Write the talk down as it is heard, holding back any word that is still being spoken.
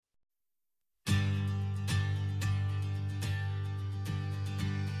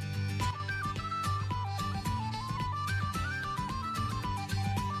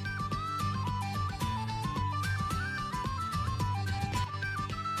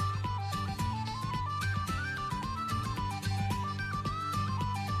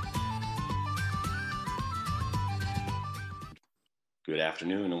Good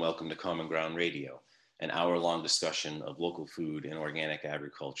afternoon and welcome to Common Ground Radio, an hour-long discussion of local food and organic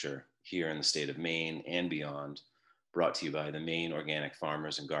agriculture here in the state of Maine and beyond, brought to you by the Maine Organic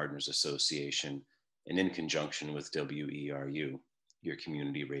Farmers and Gardeners Association and in conjunction with WERU, your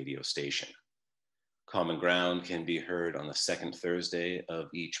community radio station. Common Ground can be heard on the second Thursday of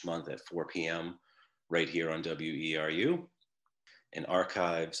each month at 4 p.m. right here on WERU, and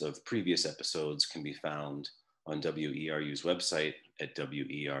archives of previous episodes can be found on WERU's website at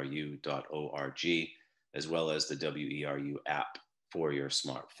weru.org, as well as the WERU app for your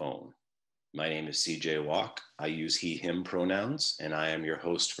smartphone. My name is CJ Walk. I use he, him pronouns, and I am your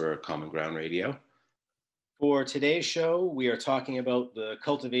host for Common Ground Radio. For today's show, we are talking about the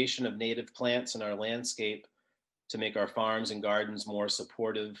cultivation of native plants in our landscape to make our farms and gardens more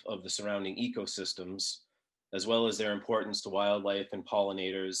supportive of the surrounding ecosystems, as well as their importance to wildlife and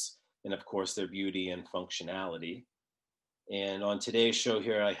pollinators, and of course, their beauty and functionality. And on today's show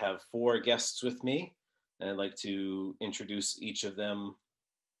here, I have 4 guests with me, and I'd like to introduce each of them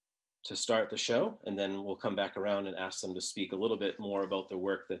to start the show, and then we'll come back around and ask them to speak a little bit more about the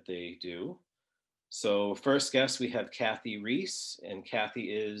work that they do. So first guest, we have Kathy Reese, and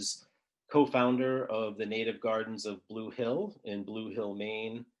Kathy is co-founder of the Native Gardens of Blue Hill in Blue Hill,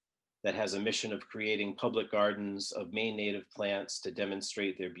 Maine, that has a mission of creating public gardens of Maine native plants to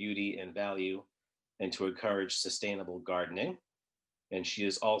demonstrate their beauty and value and to encourage sustainable gardening. And she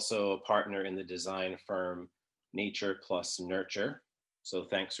is also a partner in the design firm Nature Plus Nurture. So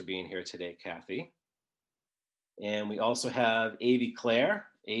thanks for being here today, Kathy. And we also have Avi Clare.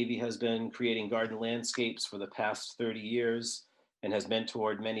 Avi has been creating garden landscapes for the past 30 years and has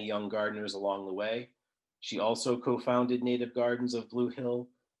mentored many young gardeners along the way. She also co-founded Native Gardens of Blue Hill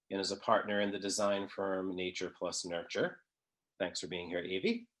and is a partner in the design firm Nature Plus Nurture. Thanks for being here,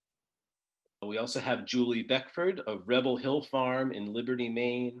 Avi. We also have Julie Beckford of Rebel Hill Farm in Liberty,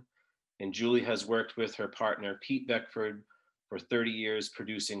 Maine. And Julie has worked with her partner, Pete Beckford, for 30 years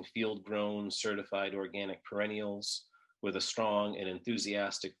producing field-grown certified organic perennials with a strong and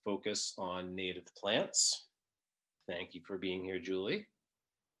enthusiastic focus on native plants. Thank you for being here, Julie.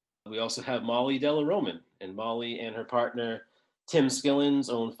 We also have Molly Della Roman, and Molly and her partner, Tim Skillins,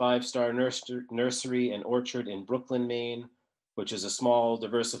 own 5-Star Nursery and Orchard in Brooklyn, Maine, which is a small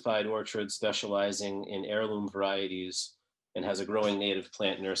diversified orchard specializing in heirloom varieties and has a growing native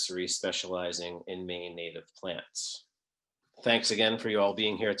plant nursery specializing in Maine native plants. Thanks again for you all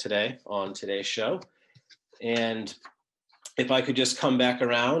being here today on today's show. And if I could just come back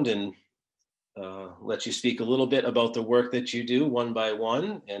around and let you speak a little bit about the work that you do one by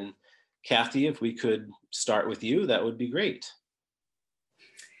one. And Kathy, if we could start with you, that would be great.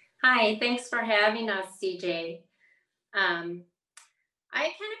 Hi, thanks for having us, CJ. I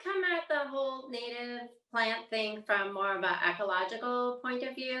kind of come at the whole native plant thing from more of an ecological point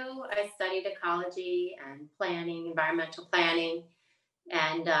of view. I studied ecology and planning, environmental planning,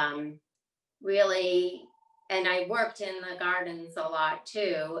 and I worked in the gardens a lot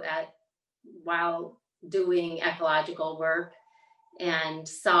too while doing ecological work, and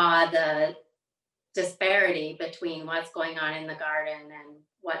saw the disparity between what's going on in the garden and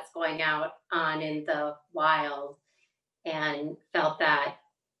what's going on in the wild, and felt that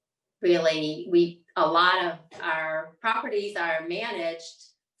really a lot of our properties are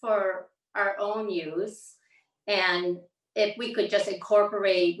managed for our own use, and if we could just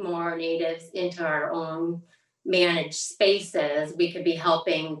incorporate more natives into our own managed spaces, we could be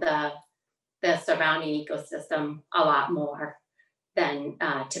helping the surrounding ecosystem a lot more than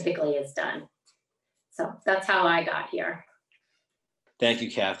typically is done. So that's how I got here. Thank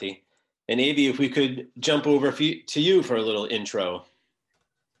you, Kathy. And Avi, if we could jump over to you for a little intro.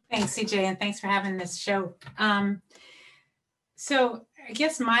 Thanks, CJ, and thanks for having this show. So I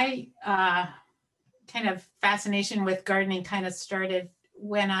guess my kind of fascination with gardening kind of started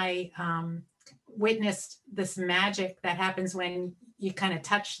when I witnessed this magic that happens when you kind of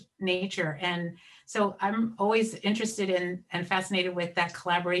touch nature. And so I'm always interested in and fascinated with that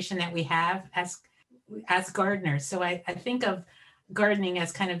collaboration that we have as gardeners. So I think of gardening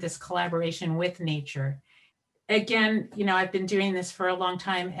as kind of this collaboration with nature. Again, I've been doing this for a long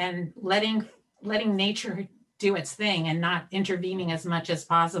time, and letting nature do its thing and not intervening as much as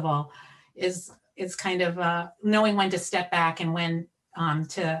possible is kind of knowing when to step back and when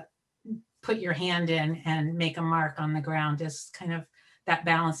to put your hand in and make a mark on the ground is kind of that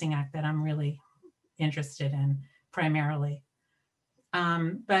balancing act that I'm really interested in primarily.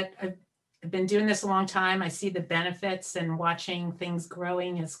 But I've been doing this a long time. I see the benefits, and watching things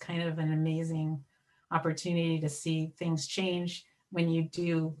growing is kind of an amazing opportunity to see things change when you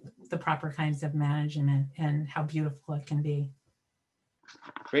do the proper kinds of management and how beautiful it can be.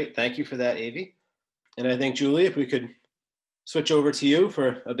 Great, thank you for that, Avi. And I think, Julie, if we could switch over to you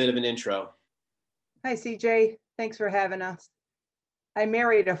for a bit of an intro. Hi, CJ. Thanks for having us. I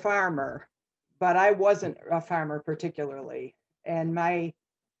married a farmer, but I wasn't a farmer particularly. And my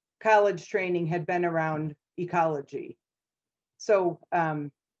college training had been around ecology. So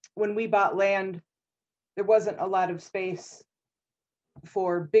when we bought land, there wasn't a lot of space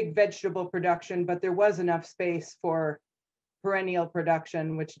for big vegetable production, but there was enough space for perennial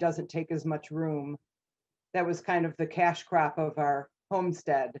production, which doesn't take as much room. That was kind of the cash crop of our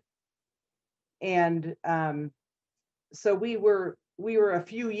homestead. And so we were a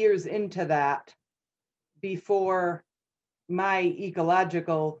few years into that before my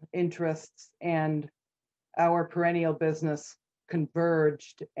ecological interests and our perennial business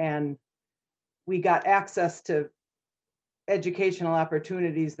converged, and we got access to educational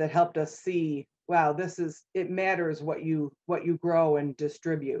opportunities that helped us see, wow, it matters what you grow and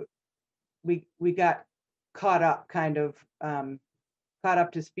distribute. We got caught up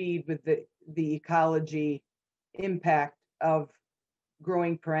to speed with the ecology impact of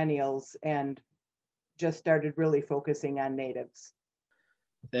growing perennials and just started really focusing on natives.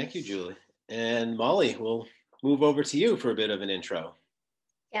 Thank you, Julie. And Molly, we'll move over to you for a bit of an intro.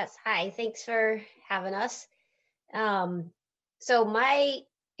 Yes, hi, thanks for having us. So my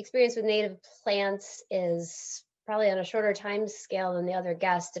experience with native plants is probably on a shorter time scale than the other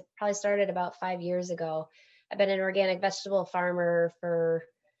guests. It probably started about 5 years ago. I've been an organic vegetable farmer for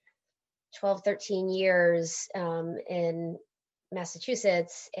 12, 13 years in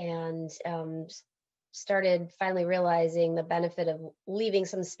Massachusetts, and started finally realizing the benefit of leaving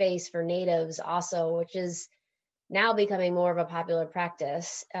some space for natives also, which is now becoming more of a popular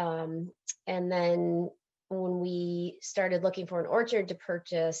practice. And then when we started looking for an orchard to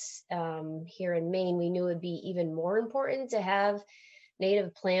purchase here in Maine, we knew it would be even more important to have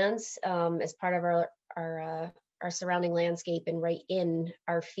native plants as part of our surrounding landscape and right in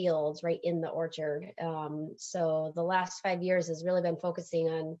our fields, right in the orchard. So the last 5 years has really been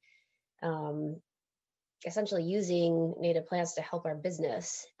focusing on essentially using native plants to help our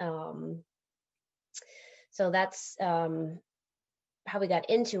business. So that's how we got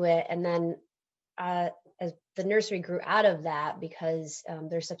into it. And then as the nursery grew out of that, because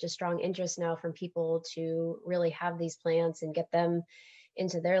there's such a strong interest now from people to really have these plants and get them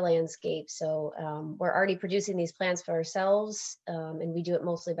into their landscape. So we're already producing these plants for ourselves, and we do it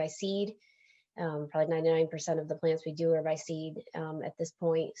mostly by seed. Probably 99% of the plants we do are by seed at this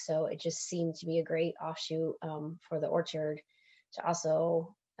point. So it just seemed to be a great offshoot for the orchard to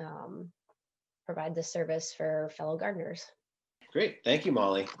also provide this service for fellow gardeners. Great, thank you,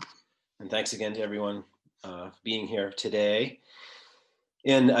 Molly. And thanks again to everyone being here today.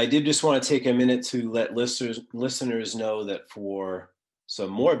 And I did just want to take a minute to let listeners know that for some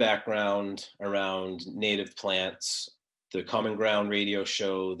more background around native plants, the Common Ground radio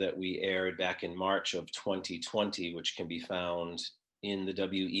show that we aired back in March of 2020, which can be found in the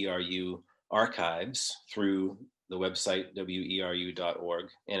WERU archives through the website weru.org.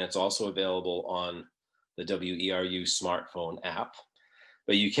 And it's also available on the WERU smartphone app.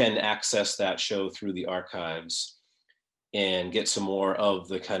 But you can access that show through the archives and get some more of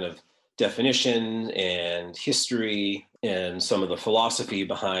the kind of definition and history and some of the philosophy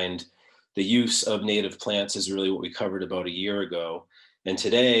behind the use of native plants is really what we covered about a year ago. And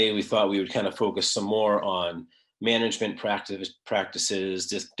today we thought we would kind of focus some more on management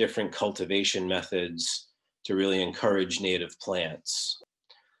practices, different cultivation methods to really encourage native plants.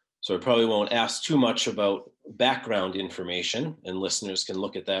 So I probably won't ask too much about background information, and listeners can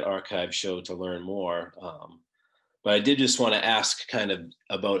look at that archive show to learn more. But I did just want to ask kind of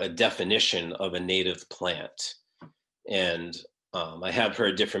about a definition of a native plant. And I have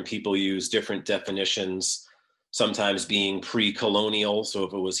heard different people use different definitions, sometimes being pre-colonial. So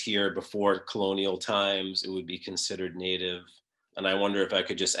if it was here before colonial times, it would be considered native. And I wonder if I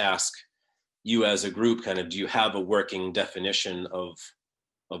could just ask you as a group, kind of, do you have a working definition of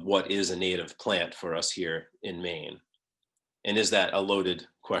what is a native plant for us here in Maine? And is that a loaded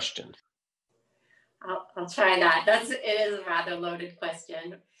question? I'll try that. It is a rather loaded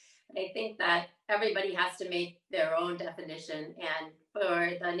question. I think that everybody has to make their own definition. And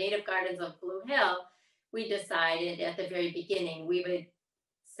for the Native Gardens of Blue Hill, we decided at the very beginning, we would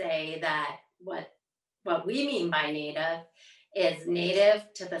say that what we mean by native is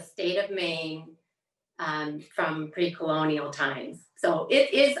native to the state of Maine from pre-colonial times. So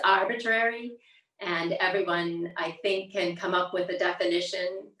it is arbitrary, and everyone, I think, can come up with a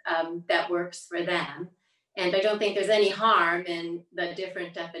definition that works for them. And I don't think there's any harm in the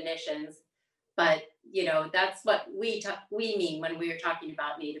different definitions, but that's what we mean when we are talking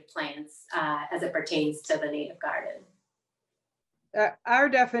about native plants as it pertains to the native garden. Our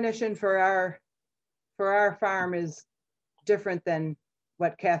definition for our farm is different than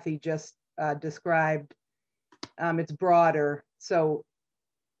what Kathy just described. It's broader. So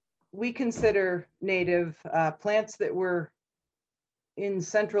we consider native plants that were in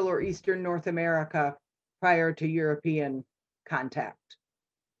Central or Eastern North America prior to European contact.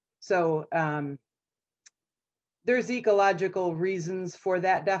 So there's ecological reasons for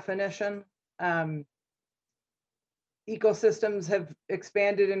that definition. Ecosystems have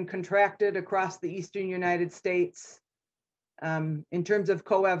expanded and contracted across the Eastern United States. In terms of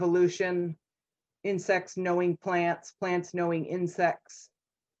coevolution, insects knowing plants, plants knowing insects,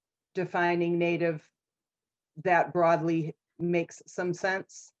 defining native, that broadly makes some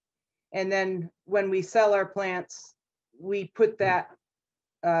sense. And then when we sell our plants, we put that,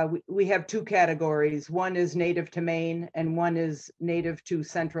 we have two categories. One is native to Maine and one is native to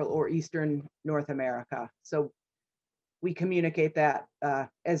Central or Eastern North America. So we communicate that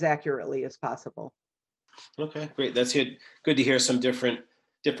as accurately as possible. Okay, great. That's good. Good to hear some different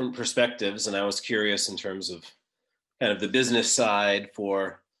perspectives. And I was curious in terms of kind of the business side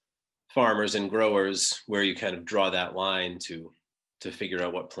for farmers and growers, where you kind of draw that line to figure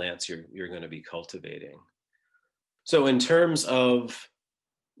out what plants you're going to be cultivating. So in terms of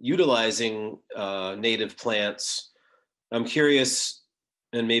utilizing native plants, I'm curious,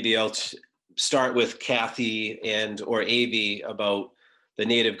 and maybe I'll start with Kathy or Avi about the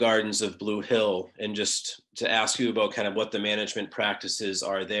native gardens of Blue Hill, and just to ask you about kind of what the management practices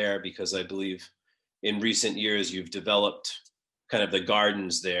are there, because I believe in recent years you've developed kind of the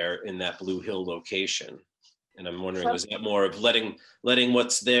gardens there in that Blue Hill location. And I'm wondering, was that more of letting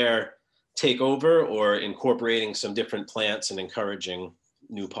what's there take over, or incorporating some different plants and encouraging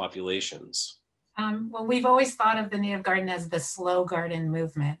new populations? Well, we've always thought of the native garden as the slow garden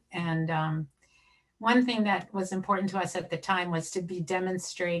movement. And one thing that was important to us at the time was to be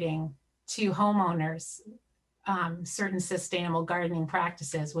demonstrating to homeowners certain sustainable gardening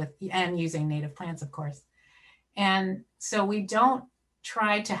practices and using native plants, of course. And so we don't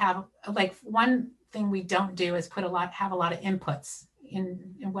try to have, like, one thing we don't do is have a lot of inputs.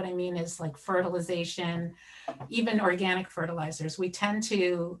 And what I mean is like fertilization, even organic fertilizers. We tend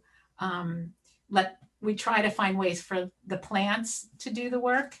to we try to find ways for the plants to do the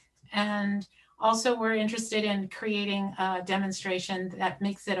work. And also we're interested in creating a demonstration that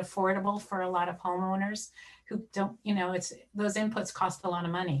makes it affordable for a lot of homeowners who don't, those inputs cost a lot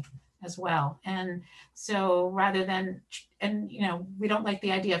of money as well. And so rather than, we don't like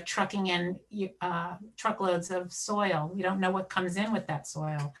the idea of trucking in truckloads of soil. We don't know what comes in with that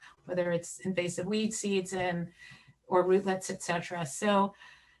soil, whether it's invasive weed seeds or rootlets, etc. So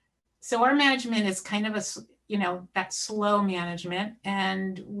our management is kind of that slow management,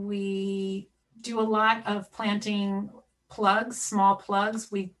 and we do a lot of planting plugs, small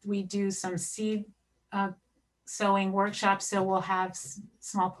plugs. We do some seed sowing workshops, so we'll have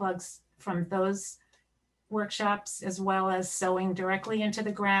small plugs from those workshops, as well as sowing directly into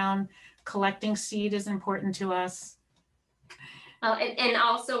the ground. Collecting seed is important to us. And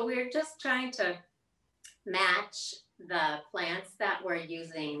also we're just trying to match the plants that we're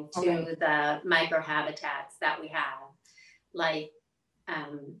using to the microhabitats that we have. Like,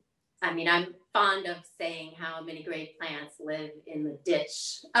 I'm fond of saying how many great plants live in the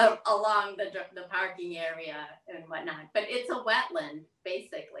ditch along the parking area and whatnot, but it's a wetland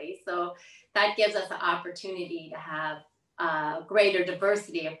basically. So that gives us an opportunity to have a greater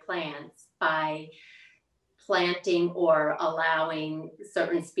diversity of plants by planting or allowing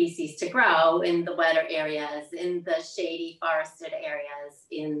certain species to grow in the wetter areas, in the shady forested areas,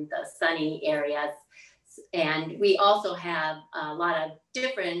 in the sunny areas. And we also have a lot of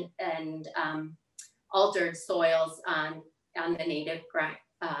different and altered soils on the native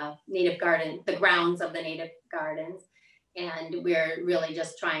garden, the grounds of the native gardens. And we're really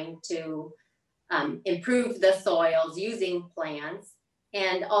just trying to improve the soils using plants.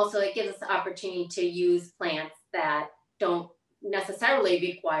 And also it gives us the opportunity to use plants that don't necessarily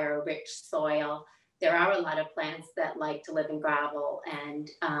require rich soil. There are a lot of plants that like to live in gravel and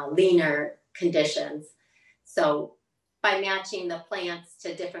leaner conditions. So by matching the plants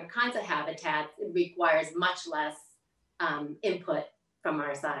to different kinds of habitats, it requires much less input from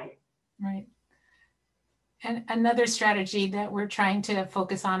our side. Right. And another strategy that we're trying to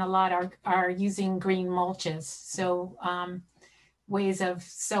focus on a lot are using green mulches. So ways of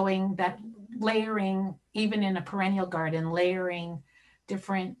sowing that, layering, even in a perennial garden, layering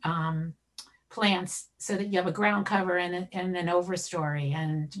different plants so that you have a ground cover and an overstory,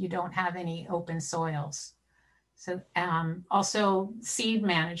 and you don't have any open soils. So also seed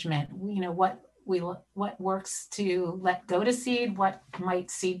management, what works to let go to seed, what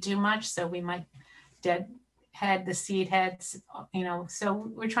might seed too much. So we might deadhead the seed heads,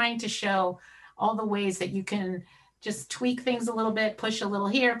 so we're trying to show all the ways that you can just tweak things a little bit, push a little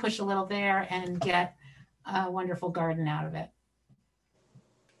here, push a little there, and get a wonderful garden out of it.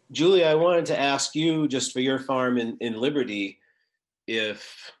 Julie, I wanted to ask you, just for your farm in Liberty,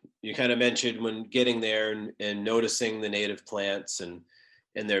 if you kind of mentioned when getting there and noticing the native plants and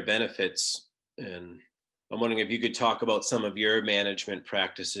their benefits. And I'm wondering if you could talk about some of your management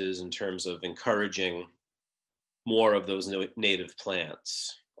practices in terms of encouraging more of those native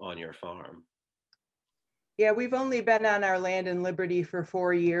plants on your farm. Yeah, we've only been on our land in Liberty for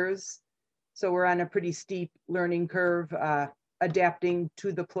 4 years. So we're on a pretty steep learning curve, adapting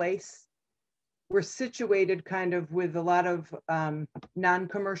to the place. We're situated kind of with a lot of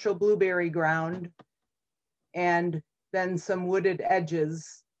non-commercial blueberry ground and then some wooded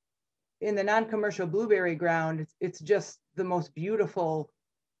edges. In the non-commercial blueberry ground, it's just the most beautiful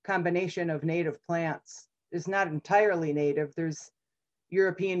combination of native plants. It's not entirely native. There's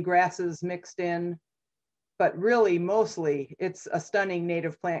European grasses mixed in, but really mostly it's a stunning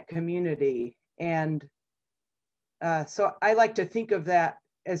native plant community. And so I like to think of that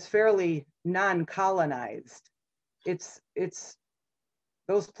as fairly non-colonized. It's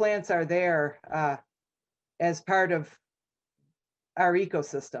those plants are there as part of our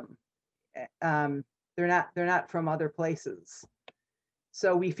ecosystem. They're not from other places.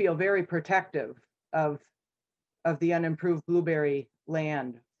 So we feel very protective of the unimproved blueberry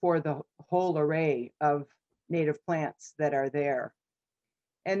land for the whole array of native plants that are there.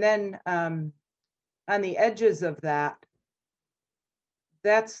 And then on the edges of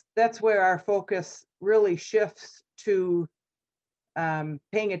that's where our focus really shifts to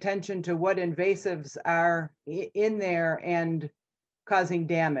paying attention to what invasives are in there and causing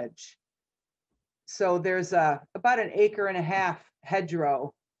damage. So there's about 1.5 acre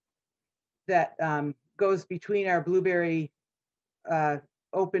hedgerow that goes between our blueberry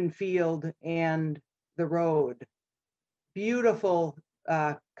open field and the road. Beautiful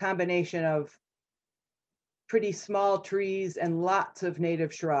combination of pretty small trees and lots of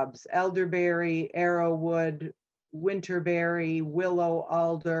native shrubs: elderberry, arrowwood, winterberry, willow,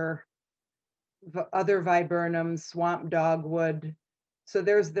 alder, other viburnums, swamp dogwood. So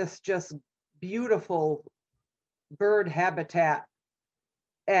there's this just beautiful bird habitat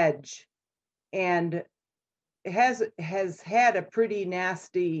edge, and it has had a pretty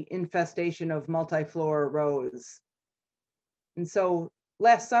nasty infestation of multiflora rose. And so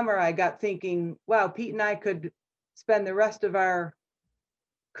last summer I got thinking, wow, Pete and I could spend the rest of our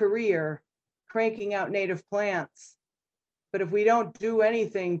career cranking out native plants, but if we don't do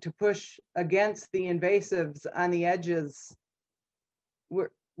anything to push against the invasives on the edges,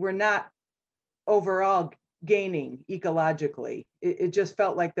 we're not overall gaining ecologically. It just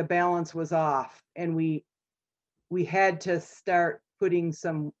felt like the balance was off, and we had to start putting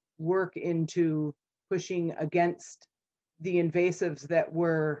some work into pushing against the invasives that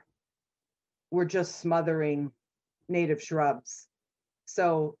were just smothering native shrubs.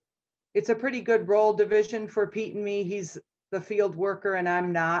 So it's a pretty good role division for Pete and me. He's the field worker and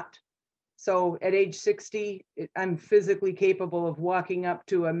I'm not. So at age 60, I'm physically capable of walking up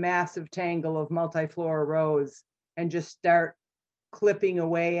to a massive tangle of multiflora rose and just start clipping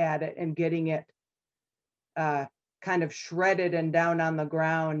away at it and getting it kind of shredded and down on the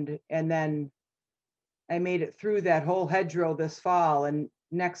ground. And then I made it through that whole hedgerow this fall, and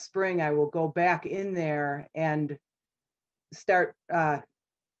next spring I will go back in there and start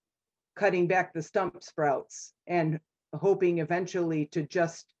cutting back the stump sprouts and hoping eventually to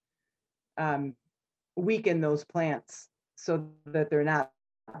just weaken those plants so that they're not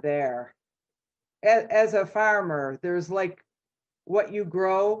there. As a farmer, there's like what you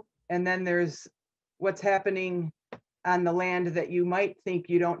grow, and then there's what's happening on the land that you might think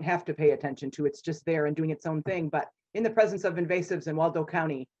you don't have to pay attention to. It's just there and doing its own thing. But in the presence of invasives in Waldo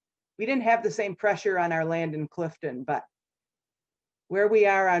County, we didn't have the same pressure on our land in Clifton, but where we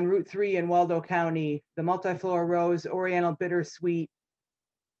are on Route 3 in Waldo County, the multiflora rose, Oriental bittersweet,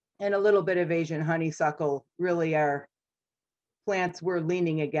 and a little bit of Asian honeysuckle really are plants we're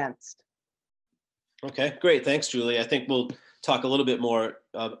leaning against. Okay, great. Thanks, Julie. I think we'll talk a little bit more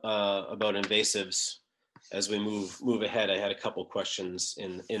about invasives as we move ahead. I had a couple questions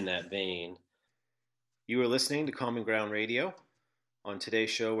in that vein. You are listening to Common Ground Radio. On today's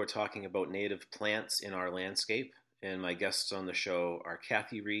show, we're talking about native plants in our landscape, and my guests on the show are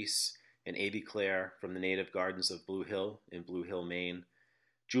Kathy Reese and Abbey Clare from the Native Gardens of Blue Hill in Blue Hill, Maine,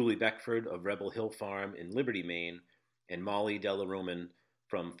 Julie Beckford of Rebel Hill Farm in Liberty, Maine, and Molly Delaroman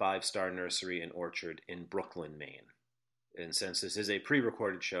from Five Star Nursery and Orchard in Brooklyn, Maine. And since this is a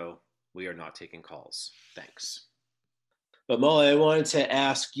pre-recorded show, we are not taking calls. Thanks. But Molly, I wanted to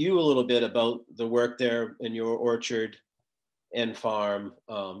ask you a little bit about the work there in your orchard and farm,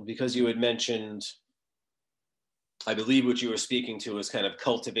 because you had mentioned, I believe what you were speaking to is kind of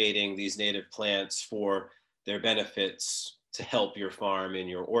cultivating these native plants for their benefits to help your farm and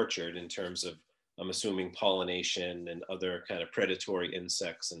your orchard in terms of, I'm assuming, pollination and other kind of predatory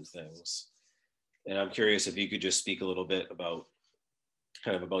insects and things. And I'm curious if you could just speak a little bit about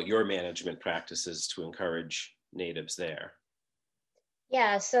your management practices to encourage natives there.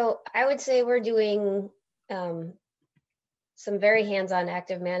 Yeah, so I would say we're doing some very hands-on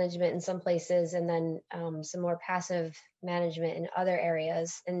active management in some places, and then some more passive management in other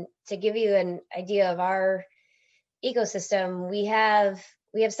areas. And to give you an idea of our ecosystem, we have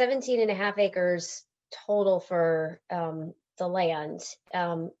 17 and a half acres total for the land.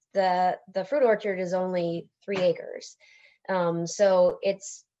 The fruit orchard is only 3 acres. So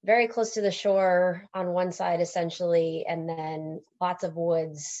it's very close to the shore on one side, essentially, and then lots of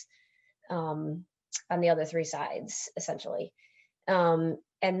woods on the other 3 sides, essentially. And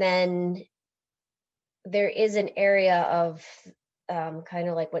then there is an area of kind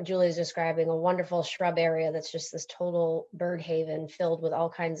of like what Julie is describing, a wonderful shrub area that's just this total bird haven filled with all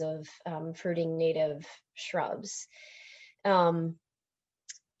kinds of fruiting native shrubs. And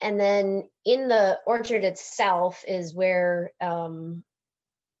then in the orchard itself is where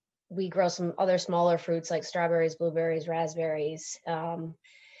we grow some other smaller fruits like strawberries, blueberries, raspberries,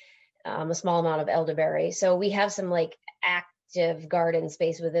 a small amount of elderberry. So we have some like active garden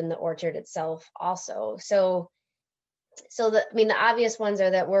space within the orchard itself also. So the obvious ones are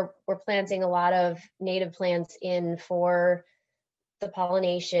that we're planting a lot of native plants in for the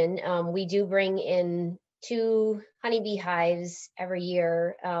pollination. We do bring in 2 honeybee hives every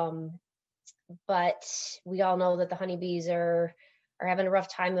year, but we all know that the honeybees are having a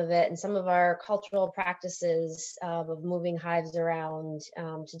rough time of it, and some of our cultural practices of moving hives around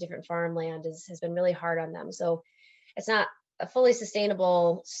to different farmland has been really hard on them. So it's not a fully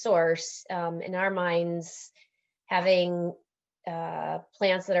sustainable source in our minds. Having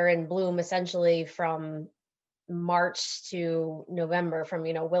plants that are in bloom essentially from March to November, from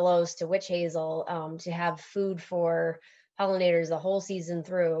willows to witch hazel, to have food for pollinators the whole season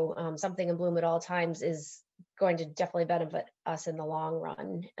through, something in bloom at all times is going to definitely benefit us in the long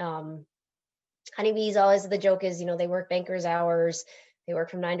run. Honeybees, always the joke is, they work banker's hours. They work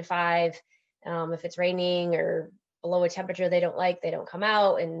from 9 to 5. If it's raining or below a temperature they don't like, they don't come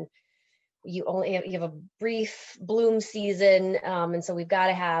out, and you have a brief bloom season, and so we've got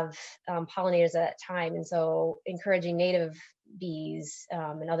to have pollinators at that time. And so encouraging native bees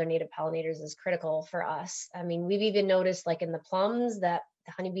and other native pollinators is critical for us. I mean, we've even noticed, like in the plums, that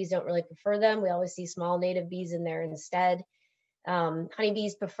the honeybees don't really prefer them. We always see small native bees in there instead.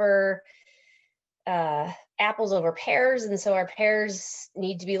 Honeybees prefer apples over pears, and so our pears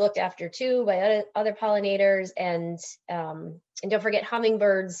need to be looked after too by other pollinators. And don't forget,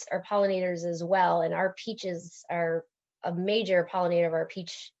 hummingbirds are pollinators as well, and our peaches are a major pollinator of our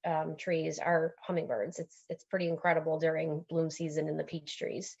peach trees are hummingbirds. It's pretty incredible during bloom season in the peach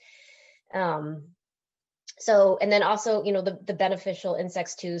trees. So, and then also, the beneficial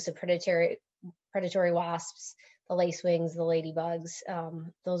insects too, so predatory wasps, the lacewings, the ladybugs,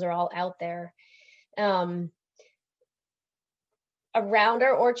 those are all out there. Around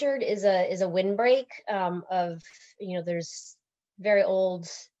our orchard is a windbreak of, there's very old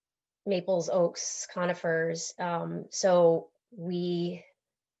maples, oaks, conifers. So we're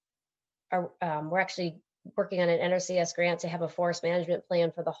actually working on an NRCS grant to have a forest management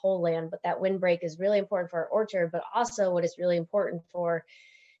plan for the whole land, but that windbreak is really important for our orchard, but also what it's really important for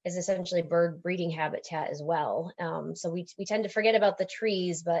is essentially bird breeding habitat as well. So we tend to forget about the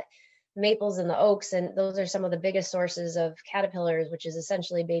trees, but maples and the oaks, and those are some of the biggest sources of caterpillars, which is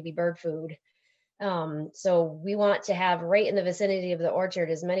essentially baby bird food. So we want to have right in the vicinity of the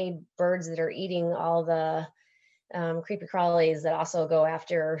orchard as many birds that are eating all the creepy crawlies that also go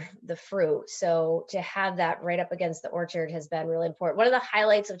after the fruit. So to have that right up against the orchard has been really important. One of the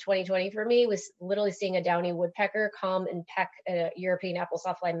highlights of 2020 for me was literally seeing a downy woodpecker come and peck a European apple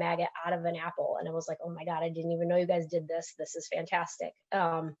softfly maggot out of an apple. And I was like, oh my God, I didn't even know you guys did this. This is fantastic.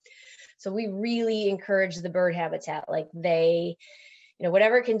 So we really encourage the bird habitat. Like they,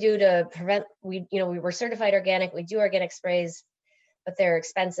 whatever it can do to prevent, we were certified organic, we do organic sprays, but they're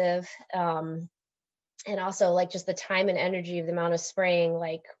expensive. and also like just the time and energy of the amount of spraying,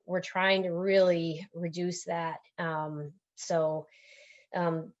 like we're trying to really reduce that.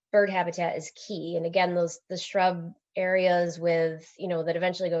 Bird habitat is key. And again, the shrub areas with, that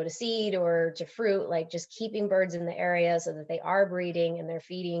eventually go to seed or to fruit, like just keeping birds in the area so that they are breeding and they're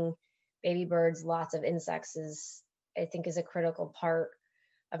feeding baby birds lots of insects I think is a critical part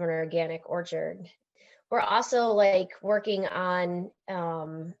of an organic orchard. We're also like working on,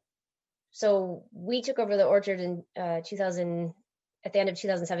 so we took over the orchard in at the end of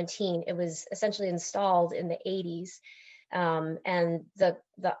 2017. It was essentially installed in the 80s. And the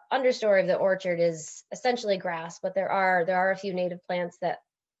understory of the orchard is essentially grass, but there are a few native plants that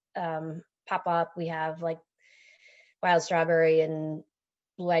pop up. We have like wild strawberry and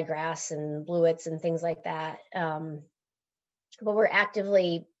blue-eyed grass and bluets and things like that. But we're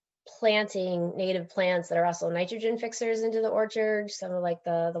actively planting native plants that are also nitrogen fixers into the orchard, some of like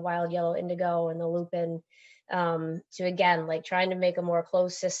the wild yellow indigo and the lupin, to again, like trying to make a more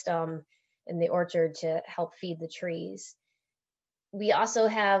closed system in the orchard to help feed the trees. We have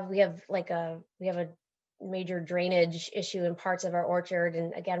a major drainage issue in parts of our orchard.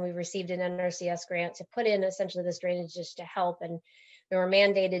 And again, we received an NRCS grant to put in essentially this drainage ditch to help. And we were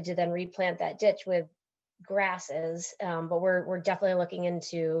mandated to then replant that ditch with grasses, but we're definitely looking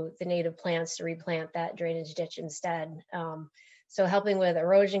into the native plants to replant that drainage ditch instead. So helping with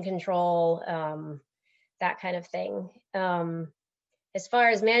erosion control, that kind of thing. As far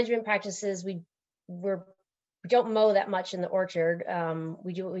as management practices, we don't mow that much in the orchard.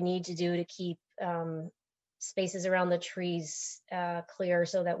 We do what we need to do to keep spaces around the trees clear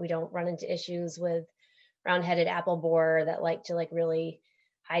so that we don't run into issues with round-headed apple borer that like to really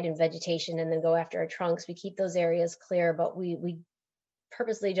hide in vegetation and then go after our trunks. We keep those areas clear, but we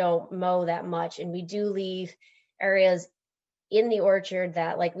purposely don't mow that much. And we do leave areas in the orchard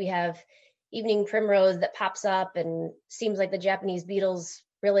that, like, we have evening primrose that pops up and seems like the Japanese beetles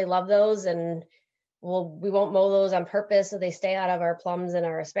really love those, and we won't mow those on purpose so they stay out of our plums and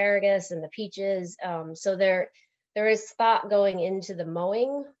our asparagus and the peaches. So there is thought going into the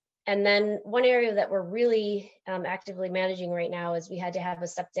mowing. And then one area that we're really actively managing right now is we had to have a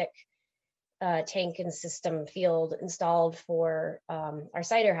septic tank and system field installed for our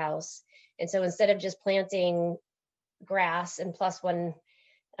cider house. And so instead of just planting grass, and plus when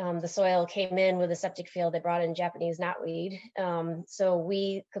the soil came in with a septic field, they brought in Japanese knotweed. So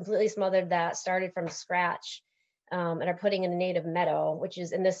we completely smothered that, started from scratch, and are putting in a native meadow, which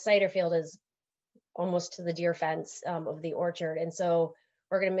is, in this cider field is almost to the deer fence of the orchard. And so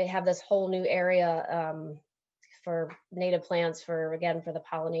we're going to have this whole new area for native plants for the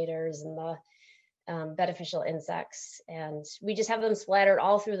pollinators and the beneficial insects. And we just have them splattered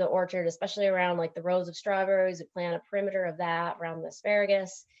all through the orchard, especially around like the rows of strawberries. We plant a perimeter of that around the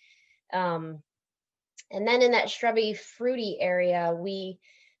asparagus. And then in that shrubby, fruity area, we,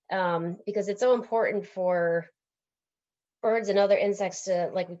 because it's so important for birds and other insects to,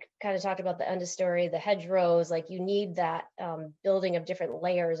 like we kind of talked about the understory, the hedgerows, like you need that building of different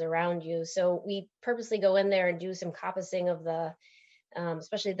layers around you. So we purposely go in there and do some coppicing of the,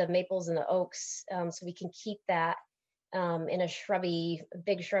 especially the maples and the oaks, so we can keep that in a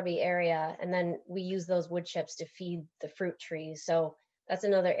big shrubby area. And then we use those wood chips to feed the fruit trees. So that's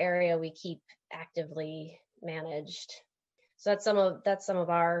another area we keep actively managed. So that's some of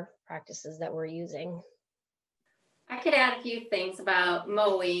our practices that we're using. I could add a few things about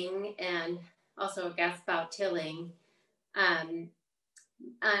mowing and also I guess about tilling. And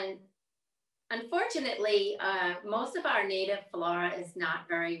unfortunately, most of our native flora is not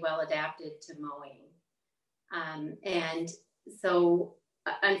very well adapted to mowing. And so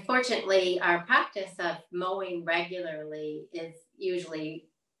unfortunately, our practice of mowing regularly is usually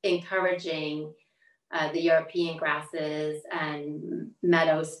encouraging the European grasses and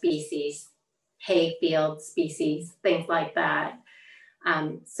meadow species, hayfield species, things like that.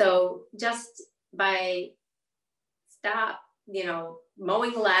 So just by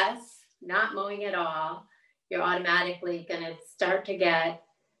mowing less, not mowing at all, you're automatically going to start to get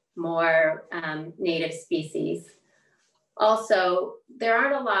more native species. Also, there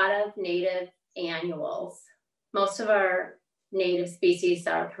aren't a lot of native annuals. Most of our native species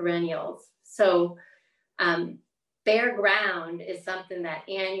are perennials. So bare ground is something that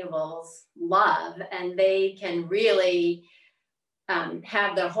annuals love, and they can really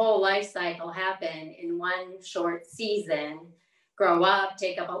have their whole life cycle happen in one short season, grow up,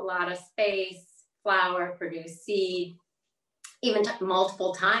 take up a lot of space, flower, produce seed, even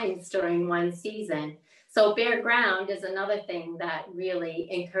multiple times during one season. So bare ground is another thing that really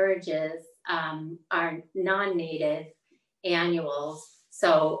encourages our non-native annuals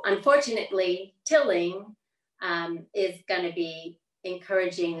So unfortunately, tilling is going to be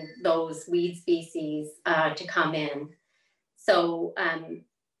encouraging those weed species to come in. So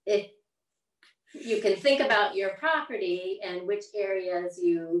if you can think about your property and which areas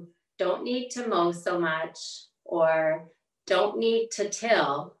you don't need to mow so much or don't need to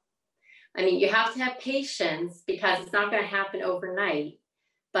till. I mean, you have to have patience because it's not going to happen overnight,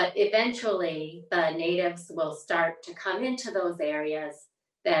 but eventually the natives will start to come into those areas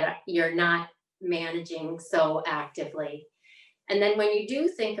that you're not managing so actively. And then when you do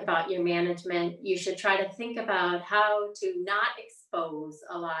think about your management, you should try to think about how to not expose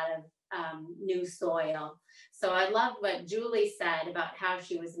a lot of new soil. So I loved what Julie said about how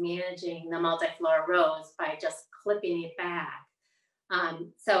she was managing the multiflora rose by just clipping it back.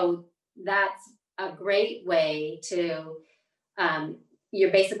 So that's a great way to,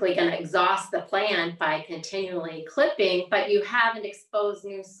 you're basically going to exhaust the plant by continually clipping, but you haven't exposed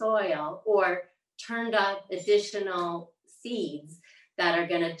new soil or turned up additional seeds that are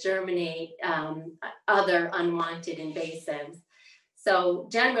going to germinate other unwanted invasives. So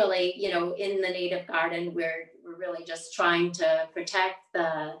generally, you know, in the native garden, we're really just trying to protect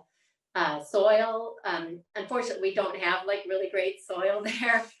the soil. Unfortunately, we don't have like really great soil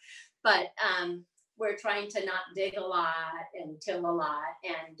there, but we're trying to not dig a lot and till a lot.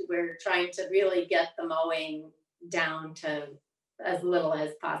 And we're trying to really get the mowing down to as little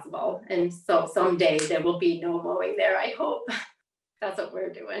as possible. And so someday there will be no mowing there, I hope. That's what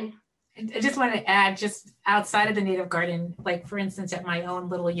we're doing. I just want to add, just outside of the native garden, like for instance, at my own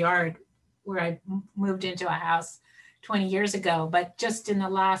little yard where I moved into a house 20 years ago, but just in the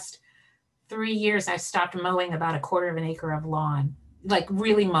last 3 years, I stopped mowing about 1/4 of an acre of lawn, like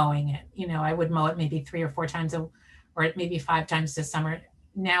really mowing it. You know, I would mow it maybe 3 or 4 times, or maybe 5 times this summer.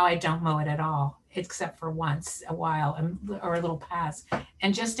 Now I don't mow it at all, except for once a while or a little pass.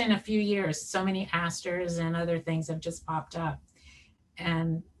 And just in a few years, so many asters and other things have just popped up.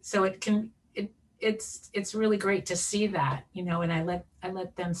 And so it's really great to see that, you know, and I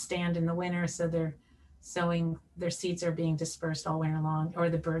let them stand in the winter, so they're sowing, their seeds are being dispersed all winter long, or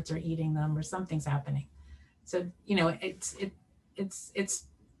the birds are eating them, or something's happening. So, you know, it's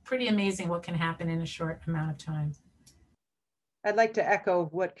pretty amazing what can happen in a short amount of time. I'd like to echo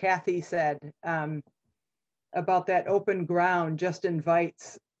what Kathy said about that open ground just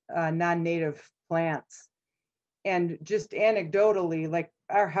invites non-native plants. And just anecdotally, like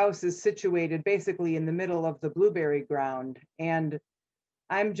our house is situated basically in the middle of the blueberry ground. And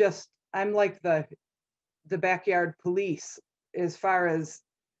I'm like the backyard police as far as,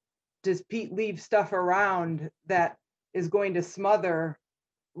 does Pete leave stuff around that is going to smother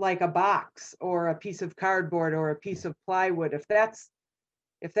like a box or a piece of cardboard or a piece of plywood? If that's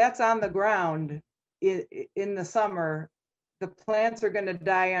on the ground in the summer, the plants are going to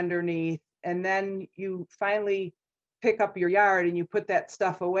die underneath. And then you finally pick up your yard and you put that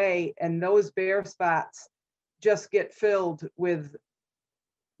stuff away, and those bare spots just get filled with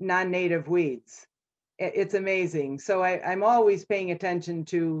non-native weeds. It's amazing. So I'm always paying attention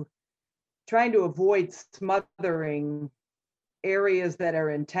to trying to avoid smothering areas that are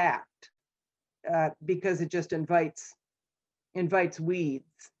intact because it just invites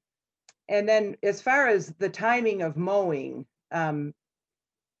weeds. And then as far as the timing of mowing,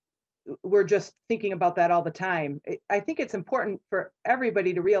 we're just thinking about that all the time. I think it's important for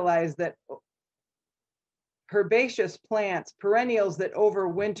everybody to realize that herbaceous plants, perennials that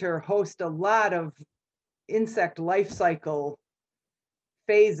overwinter, host a lot of insect life cycle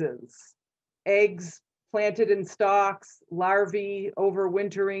phases. Eggs planted in stalks, larvae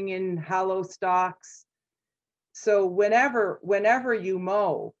overwintering in hollow stalks. So whenever you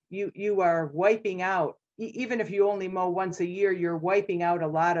mow, you are wiping out, even if you only mow once a year, you're wiping out a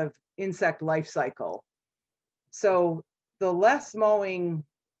lot of insect life cycle. So the less mowing,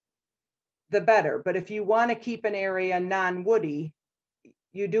 the better. But if you want to keep an area non-woody,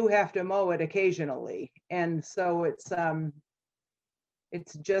 you do have to mow it occasionally. And so it's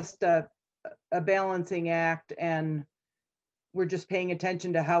just a balancing act, and we're just paying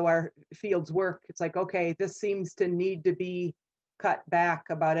attention to how our fields work. It's like, okay, this seems to need to be cut back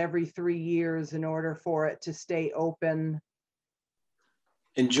about every 3 years in order for it to stay open.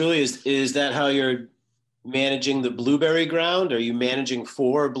 And Julie, is that how you're managing the blueberry ground? Are you managing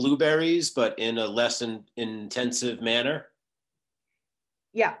for blueberries, but in a less intensive manner?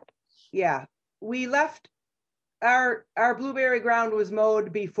 Yeah. We left our blueberry ground was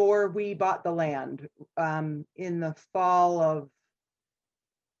mowed before we bought the land in the fall of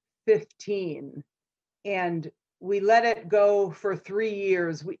 15, and we let it go for 3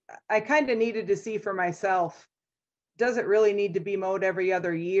 years. I kind of needed to see for myself, does it really need to be mowed every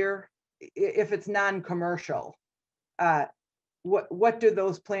other year? If it's non-commercial, what do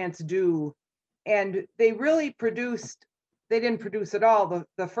those plants do? And they really they didn't produce at all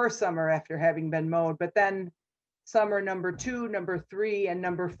the first summer after having been mowed, but then summer number 2, number 3, and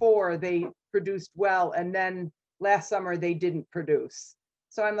number 4, they produced well. And then last summer they didn't produce.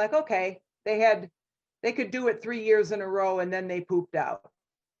 So I'm like, okay, they could do it 3 years in a row and then they pooped out.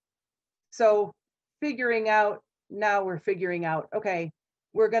 So now we're figuring out, okay,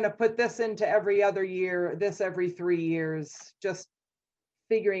 we're going to put this into every other year, this every 3 years, just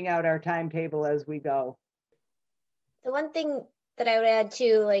figuring out our timetable as we go. The one thing that I would add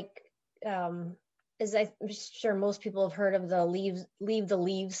too, is I'm sure most people have heard of the Leave the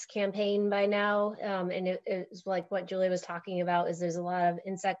Leaves campaign by now. And it's like what Julie was talking about, is there's a lot of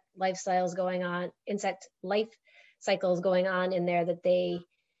insect life cycles going on in there that they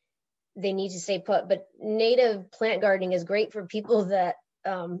need to stay put. But native plant gardening is great for people that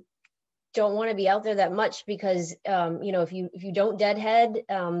don't want to be out there that much, because if you don't deadhead,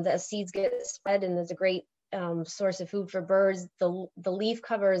 the seeds get spread, and there's a great source of food for birds. The leaf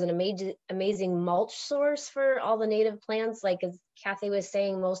cover is an amazing mulch source for all the native plants. Like as Kathy was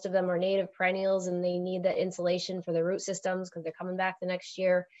saying, most of them are native perennials and they need the insulation for the root systems because they're coming back the next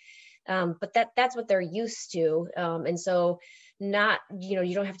year. But that's what they're used to. And so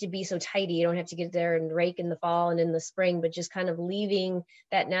you don't have to be so tidy. You don't have to get there and rake in the fall and in the spring, but just kind of leaving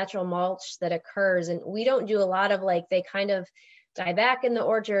that natural mulch that occurs. And we don't do a lot of they kind of die back in the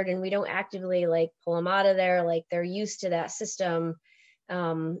orchard and we don't actively pull them out of there. They're used to that system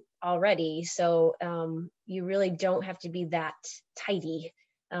already. So you really don't have to be that tidy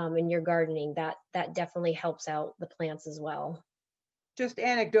in your gardening. That definitely helps out the plants as well. Just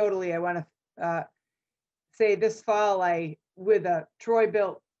anecdotally, I want to say this fall, with a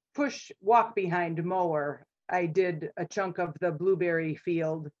Troy-Bilt push walk behind mower, I did a chunk of the blueberry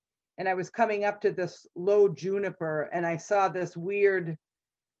field, and I was coming up to this low juniper and I saw this weird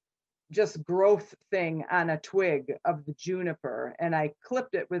just growth thing on a twig of the juniper, and I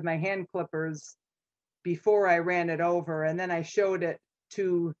clipped it with my hand clippers before I ran it over, and then I showed it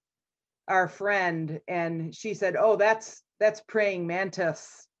to our friend and she said, oh, that's praying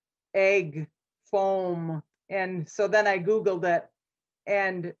mantis egg foam. And so then I Googled it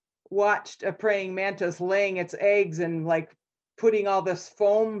and watched a praying mantis laying its eggs and putting all this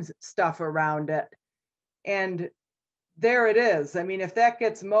foam stuff around it. And there it is. I mean, if that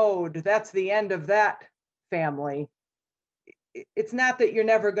gets mowed, that's the end of that family. It's not that you're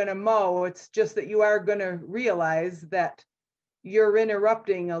never going to mow, it's just that you are going to realize that you're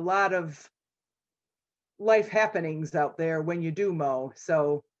interrupting a lot of life happenings out there when you do mow.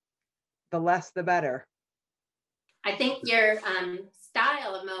 So the less, the better. I think your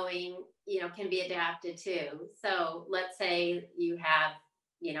style of mowing, can be adapted too. So let's say you have,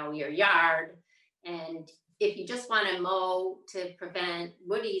 your yard, and if you just want to mow to prevent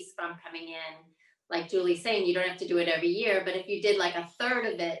woodies from coming in, like Julie's saying, you don't have to do it every year. But if you did a third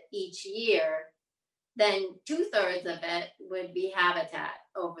of it each year, then 2/3 of it would be habitat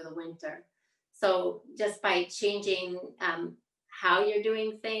over the winter. So just by changing how you're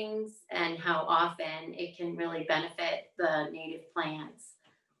doing things and how often, it can really benefit the native plants.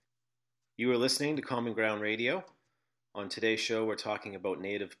 You are listening to Common Ground Radio. On today's show, we're talking about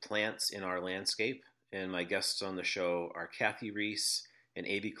native plants in our landscape, and my guests on the show are Kathy Reese and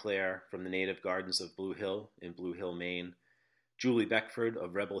Abbey Clare from the Native Gardens of Blue Hill in Blue Hill, Maine, Julie Beckford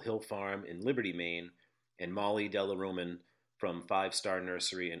of Rebel Hill Farm in Liberty, Maine, and Molly Delaroman from Five Star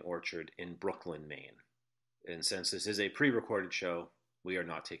Nursery and Orchard in Brooklyn, Maine. And since this is a pre-recorded show, we are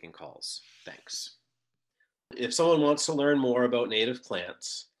not taking calls. Thanks. If someone wants to learn more about native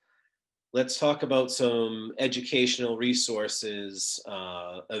plants, let's talk about some educational resources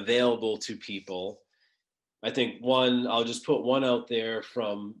available to people. I think I'll just put one out there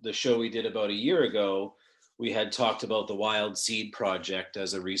from the show we did about a year ago. We had talked about the Wild Seed Project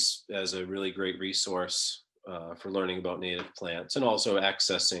as a really great resource for learning about native plants and also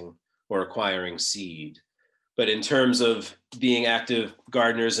accessing or acquiring seed. But in terms of being active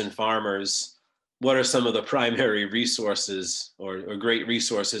gardeners and farmers, what are some of the primary resources or great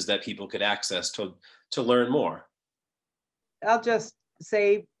resources that people could access to learn more? I'll just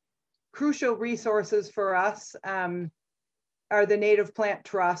say crucial resources for us are the Native Plant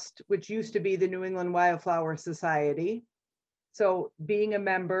Trust, which used to be the New England Wildflower Society. So being a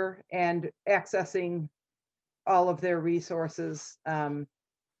member and accessing all of their resources,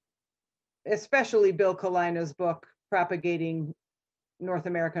 especially Bill Kalina's book, Propagating North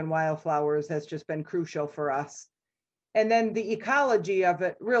American Wildflowers, has just been crucial for us. And then the ecology of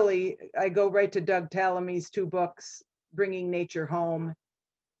it, really, I go right to Doug Tallamy's 2 books, bringing nature home,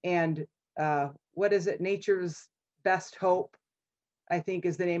 and what is it? Nature's Best Hope, I think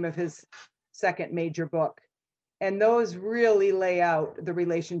is the name of his second major book. And those really lay out the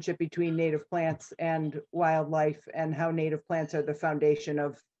relationship between native plants and wildlife and how native plants are the foundation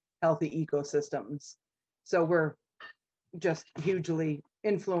of healthy ecosystems. So we're just hugely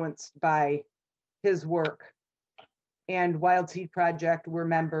influenced by his work. And Wild Seed Project, we're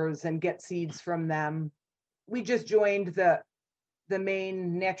members and get seeds from them. We just joined the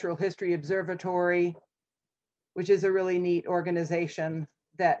Maine Natural History Observatory, which is a really neat organization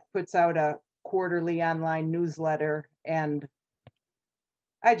that puts out a quarterly online newsletter. And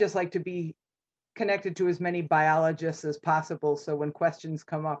I just like to be connected to as many biologists as possible. So when questions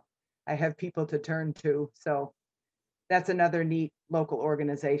come up, I have people to turn to. So that's another neat local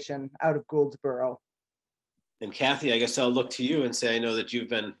organization out of Gouldsboro. And Kathy, I guess I'll look to you and say, I know that you've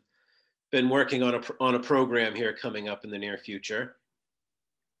been working on a program here coming up in the near future.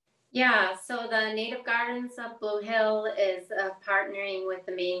 Yeah, so the Native Gardens of Blue Hill is partnering with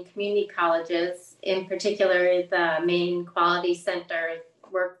the Maine community colleges, in particular the Maine Quality Center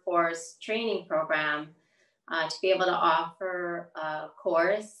Workforce Training Program, to be able to offer a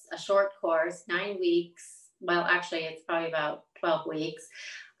course, a short course, 9 weeks. Well, actually, it's probably about 12 weeks,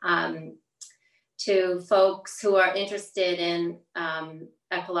 to folks who are interested in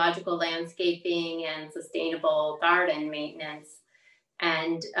ecological landscaping and sustainable garden maintenance.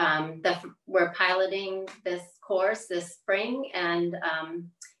 And we're piloting this course this spring, and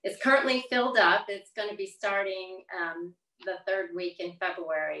it's currently filled up. It's going to be starting the third week in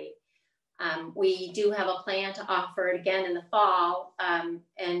February. We do have a plan to offer it again in the fall,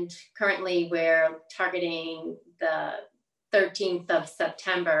 and currently we're targeting the 13th of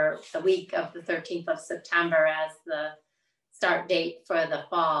September, the week of the 13th of September as the start date for the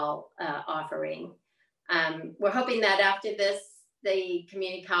fall offering. We're hoping that after this, the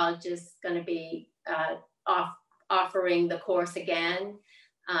community college is going to be offering the course again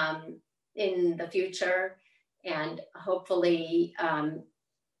in the future, and hopefully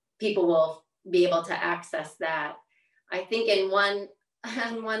people will be able to access that. I think on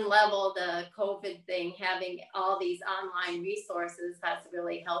one level, the COVID thing, having all these online resources has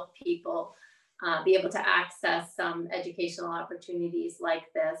really helped people be able to access some educational opportunities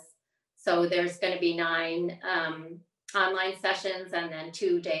like this. So there's going to be 9 online sessions and then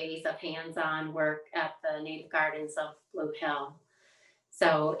 2 days of hands-on work at the Native Gardens of Blue Hill.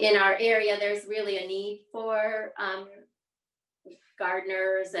 So in our area, there's really a need for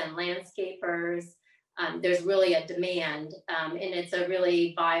gardeners and landscapers. There's really a demand, and it's a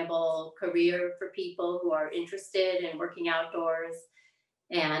really viable career for people who are interested in working outdoors.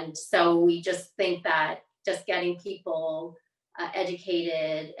 And so we just think that just getting people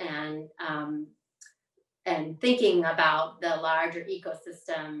educated and thinking about the larger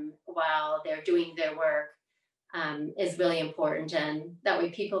ecosystem while they're doing their work is really important. And that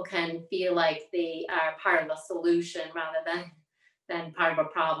way people can feel like they are part of a solution rather than part of a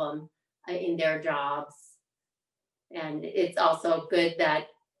problem in their jobs. And it's also good that,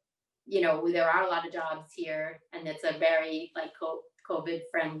 there are a lot of jobs here, and it's a very COVID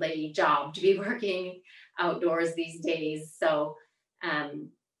friendly job to be working outdoors these days. So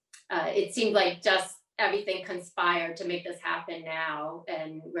it seemed like just everything conspired to make this happen now.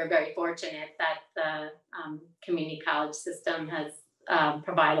 And we're very fortunate that the community college system has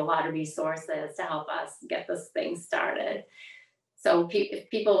provided a lot of resources to help us get this thing started. So if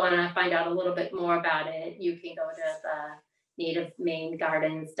people want to find out a little bit more about it, you can go to the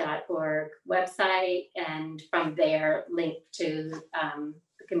nativemainegardens.org website, and from there link to the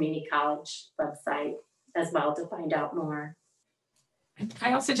community college website as well to find out more.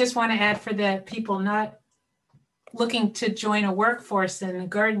 I also just want to add, for the people not looking to join a workforce in the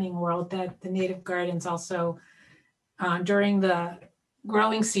gardening world, that the Native Gardens also, during the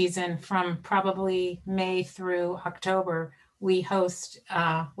growing season from probably May through October, we host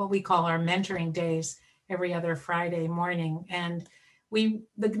what we call our mentoring days every other Friday morning. And the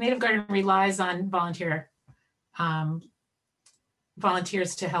Native Garden relies on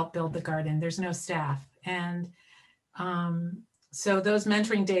volunteers to help build the garden. There's no staff. And so those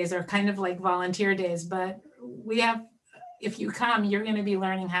mentoring days are kind of like volunteer days, but if you come, you're going to be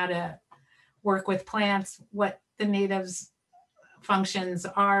learning how to work with plants, what the natives' functions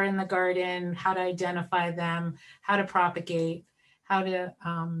are in the garden, how to identify them, how to propagate, how to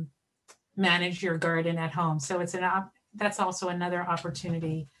manage your garden at home. So that's also another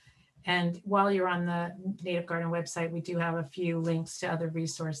opportunity. And while you're on the Native Garden website, we do have a few links to other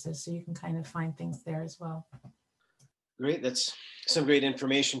resources, so you can kind of find things there as well. Great, that's some great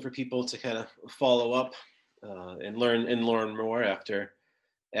information for people to kind of follow up and learn more after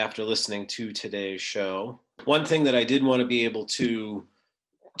listening to today's show. One thing that I did want to be able to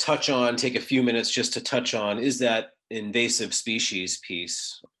touch on, take a few minutes just to touch on, is that invasive species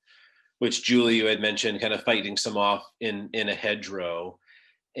piece, which Julie, you had mentioned, kind of fighting some off in a hedgerow.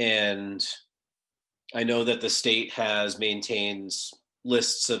 And I know that the state maintains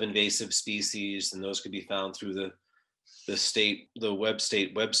lists of invasive species, and those could be found through the state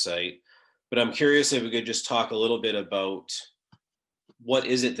website. But I'm curious if we could just talk a little bit about what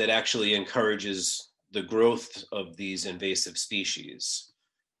is it that actually encourages the growth of these invasive species?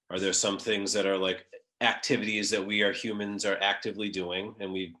 Are there some things that are like activities that we humans are actively doing?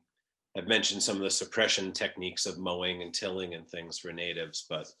 And we have mentioned some of the suppression techniques of mowing and tilling and things for natives,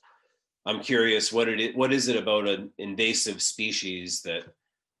 but I'm curious what is it about an invasive species that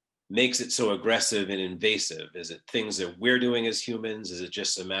makes it so aggressive and invasive? Is it things that we're doing as humans? Is it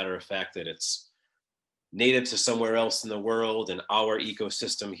just a matter of fact that it's native to somewhere else in the world and our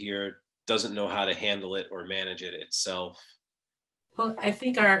ecosystem here doesn't know how to handle it or manage it itself? Well, I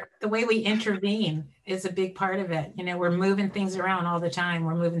think the way we intervene is a big part of it. You know, we're moving things around all the time.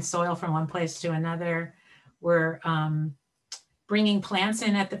 We're moving soil from one place to another. We're bringing plants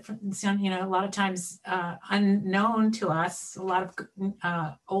in a lot of times unknown to us. A lot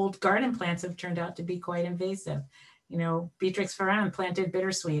of old garden plants have turned out to be quite invasive. You know, Beatrix Ferran planted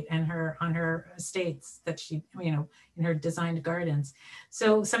bittersweet on her estates that she, in her designed gardens.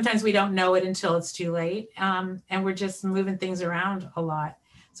 So sometimes we don't know it until it's too late, and we're just moving things around a lot.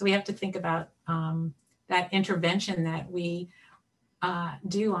 So we have to think about that intervention that we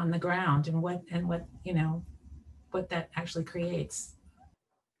do on the ground and what that actually creates.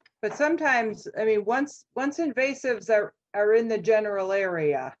 But sometimes, I mean, once invasives are in the general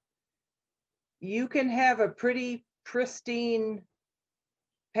area, you can have a pretty pristine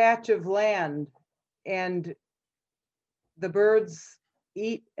patch of land and the birds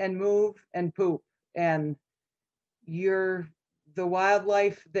eat and move and poop, and the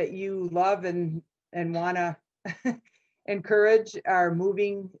wildlife that you love and want to encourage are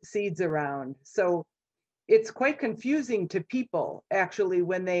moving seeds around. So it's quite confusing to people actually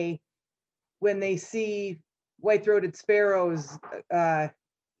when they see white-throated sparrows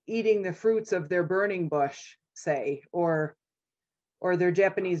eating the fruits of their burning bush, say, or their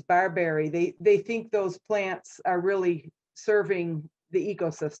Japanese barberry. They think those plants are really serving the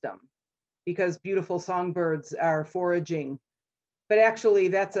ecosystem because beautiful songbirds are foraging. But actually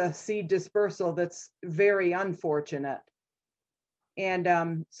that's a seed dispersal that's very unfortunate.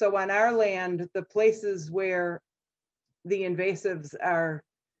 And so on our land, the places where the invasives are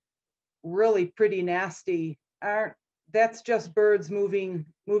really pretty nasty that's just birds moving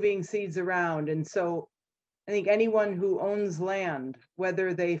seeds around. And so I think anyone who owns land,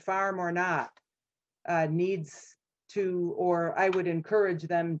 whether they farm or not, needs to, or I would encourage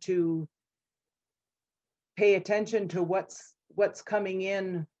them to pay attention to what's coming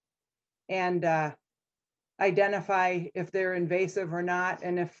in and identify if they're invasive or not.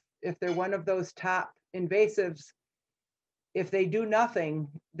 And if they're one of those top invasives, if they do nothing,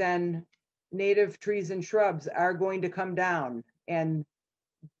 then native trees and shrubs are going to come down and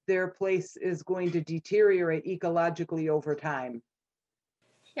their place is going to deteriorate ecologically over time.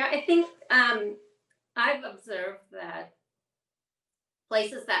 Yeah, I think I've observed that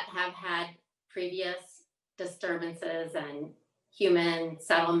places that have had previous disturbances and human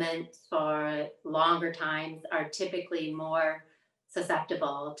settlement for longer times are typically more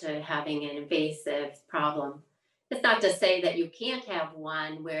susceptible to having an invasive problem. It's not to say that you can't have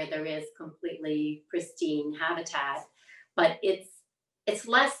one where there is completely pristine habitat, but it's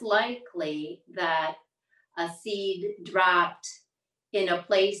less likely that a seed dropped in a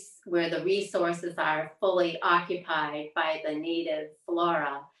place where the resources are fully occupied by the native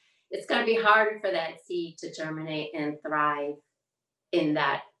flora. It's going to be harder for that seed to germinate and thrive in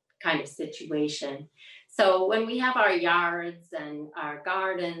that kind of situation. So when we have our yards and our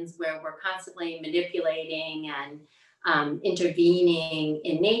gardens where we're constantly manipulating and intervening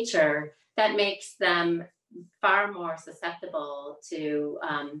in nature, that makes them far more susceptible to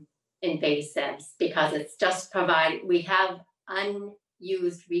invasives because it's just we have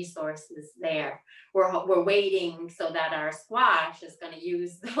unused resources there. We're waiting so that our squash is going to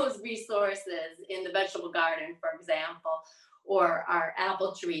use those resources in the vegetable garden, for example, or our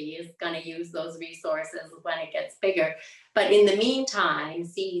apple tree is going to use those resources when it gets bigger. But in the meantime,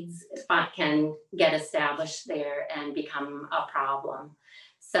 seeds can get established there and become a problem.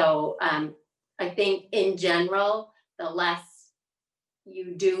 So I think in general, the less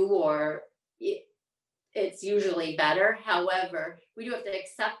you do, it's usually better. However, we do have to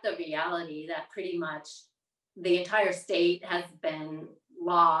accept the reality that pretty much the entire state has been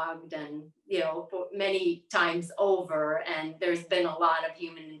logged and, for many times over, and there's been a lot of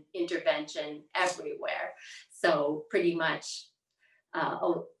human intervention everywhere. So pretty much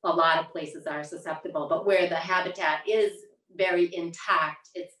a lot of places are susceptible, but where the habitat is very intact,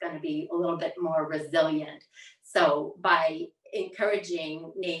 it's going to be a little bit more resilient. So by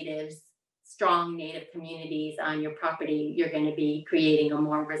encouraging natives, strong native communities on your property, you're going to be creating a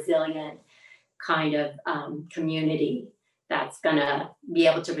more resilient kind of community that's going to be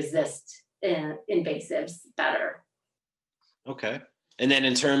able to resist invasives better. Okay. And then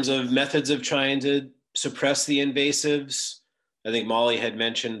in terms of methods of trying to suppress the invasives, I think Molly had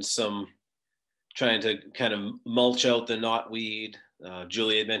mentioned some trying to kind of mulch out the knotweed.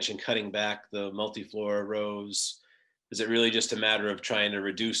 Julie had mentioned cutting back the multiflora rows. Is it really just a matter of trying to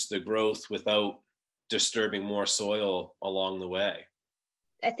reduce the growth without disturbing more soil along the way?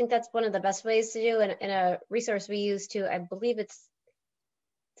 I think that's one of the best ways to do. And a resource we use too, I believe it's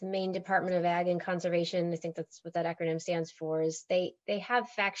the Maine Department of Ag and Conservation. I think that's what that acronym stands for. Is they have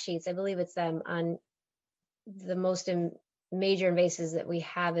fact sheets. I believe it's them on the most major invasives that we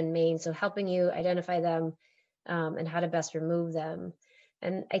have in Maine. So helping you identify them and how to best remove them.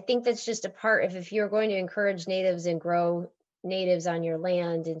 And I think that's just a part of, if you're going to encourage natives and grow natives on your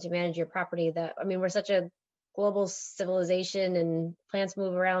land and to manage your property, that, I mean, we're such a global civilization and plants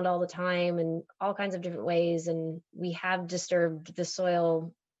move around all the time in all kinds of different ways. And we have disturbed the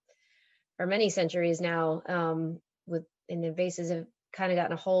soil for many centuries now and invasives have kind of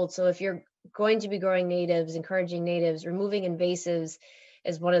gotten a hold. So if you're going to be growing natives, encouraging natives, removing invasives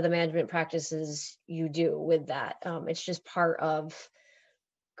is one of the management practices you do with that. It's just part of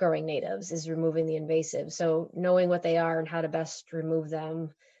growing natives is removing the invasives. So knowing what they are and how to best remove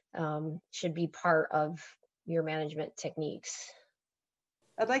them should be part of your management techniques.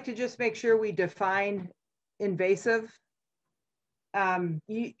 I'd like to just make sure we define invasive.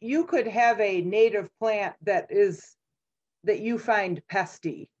 You could have a native plant that you find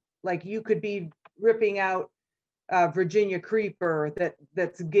pesty. Like you could be ripping out Virginia creeper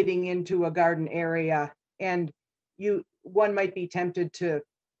that's getting into a garden area, and one might be tempted to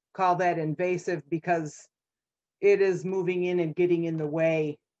call that invasive because it is moving in and getting in the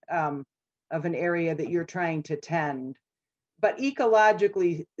way of an area that you're trying to tend. But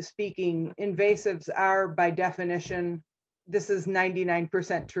ecologically speaking, invasives are by definition, this is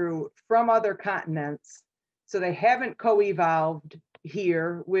 99% true, from other continents. So they haven't co-evolved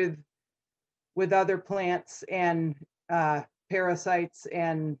here with other plants and parasites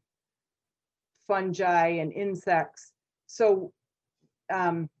and fungi and insects. So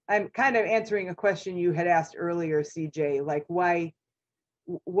I'm kind of answering a question you had asked earlier, CJ, like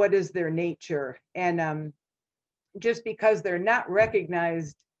what is their nature? And just because they're not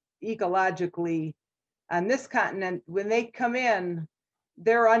recognized ecologically on this continent, when they come in,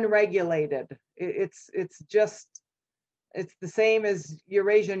 they're unregulated. It's the same as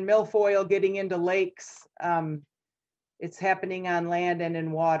Eurasian milfoil getting into lakes. It's happening on land and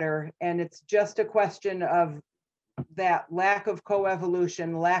in water. And it's just a question of that lack of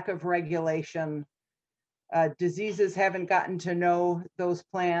coevolution, lack of regulation. Diseases haven't gotten to know those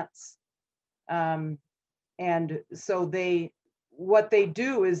plants. And so what they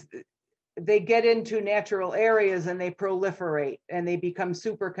do is they get into natural areas and they proliferate and they become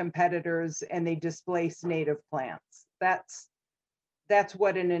super competitors and they displace native plants. That's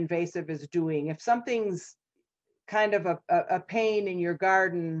what an invasive is doing. If something's kind of a pain in your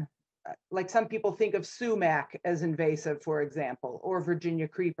garden, like some people think of sumac as invasive, for example, or Virginia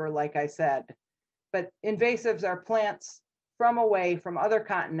creeper, like I said. But invasives are plants from other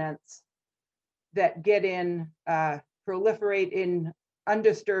continents that get in, proliferate in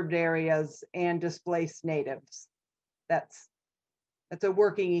undisturbed areas and displace natives. That's a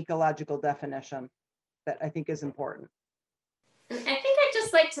working ecological definition that I think is important. And I think I'd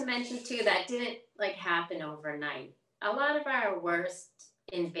just like to mention too, that didn't happen overnight. A lot of our worst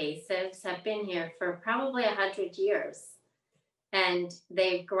invasives have been here for probably 100 years. And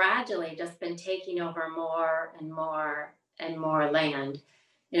they've gradually just been taking over more and more and more land.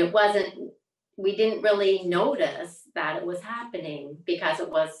 And we didn't really notice that it was happening because it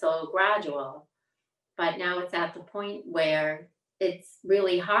was so gradual. But now it's at the point where it's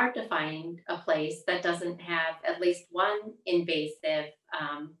really hard to find a place that doesn't have at least one invasive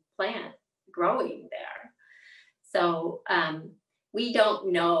plant growing there. So we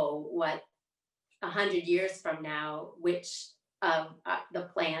don't know what 100 years from now, which of the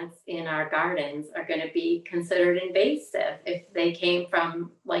plants in our gardens are going to be considered invasive if they came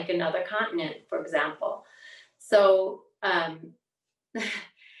from another continent, for example. So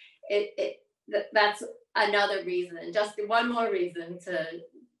that's another reason, just one more reason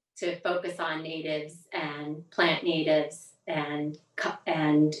to focus on natives and plant natives and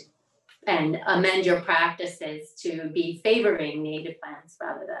amend your practices to be favoring native plants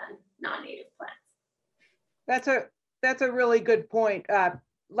rather than non-native plants. That's a really good point.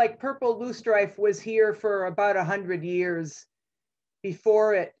 Like purple loosestrife was here for about 100 years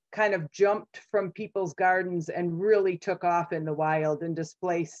before it kind of jumped from people's gardens and really took off in the wild and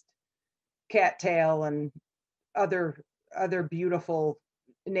displaced cattail and other beautiful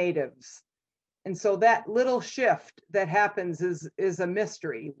natives. And so that little shift that happens is a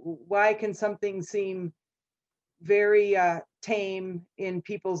mystery. Why can something seem very tame in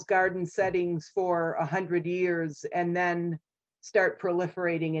people's garden settings for 100 years and then start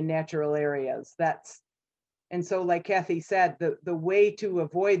proliferating in natural areas? And so like Kathy said, the way to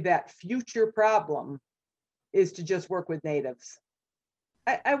avoid that future problem is to just work with natives.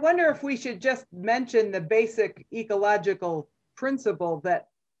 I wonder if we should just mention the basic ecological principle that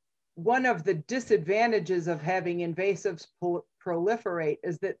one of the disadvantages of having invasives proliferate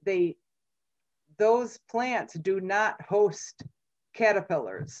is that those plants do not host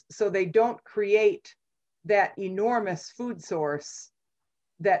caterpillars. So they don't create that enormous food source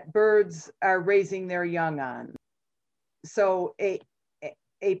that birds are raising their young on. So a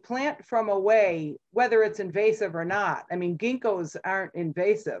plant from away, whether it's invasive or not, I mean, ginkgos aren't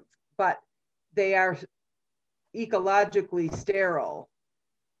invasive, but they are ecologically sterile.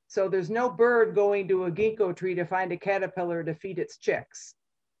 So there's no bird going to a ginkgo tree to find a caterpillar to feed its chicks.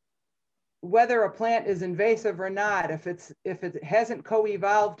 Whether a plant is invasive or not, if it hasn't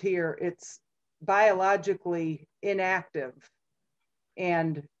co-evolved here, it's biologically inactive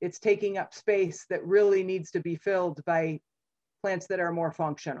and it's taking up space that really needs to be filled by plants that are more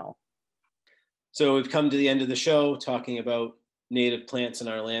functional. So we've come to the end of the show talking about native plants in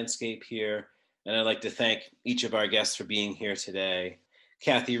our landscape here. And I'd like to thank each of our guests for being here today.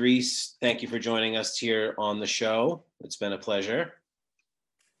 Kathy Reese, thank you for joining us here on the show. It's been a pleasure.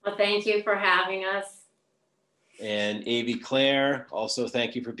 Well, thank you for having us. And Avi Claire, also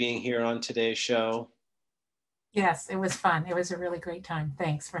thank you for being here on today's show. Yes, it was fun. It was a really great time.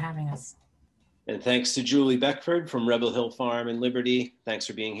 Thanks for having us. And thanks to Julie Beckford from Rebel Hill Farm in Liberty. Thanks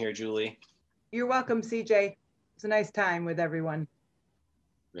for being here, Julie. You're welcome, CJ. It's a nice time with everyone.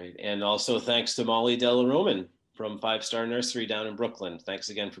 Great. And also thanks to Molly Della Roman from Five Star Nursery down in Brooklyn. Thanks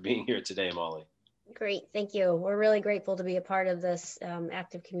again for being here today, Molly. Great, thank you. We're really grateful to be a part of this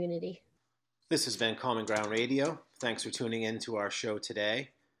active community. This has been Common Ground Radio. Thanks for tuning in to our show today.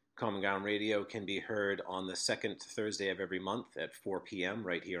 Common Ground Radio can be heard on the second Thursday of every month at 4 p.m.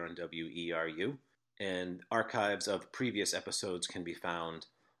 right here on WERU. And archives of previous episodes can be found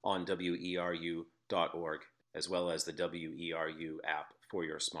on weru.org, as well as the WERU app for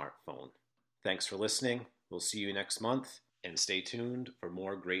your smartphone. Thanks for listening. We'll see you next month, and stay tuned for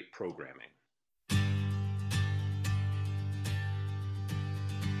more great programming.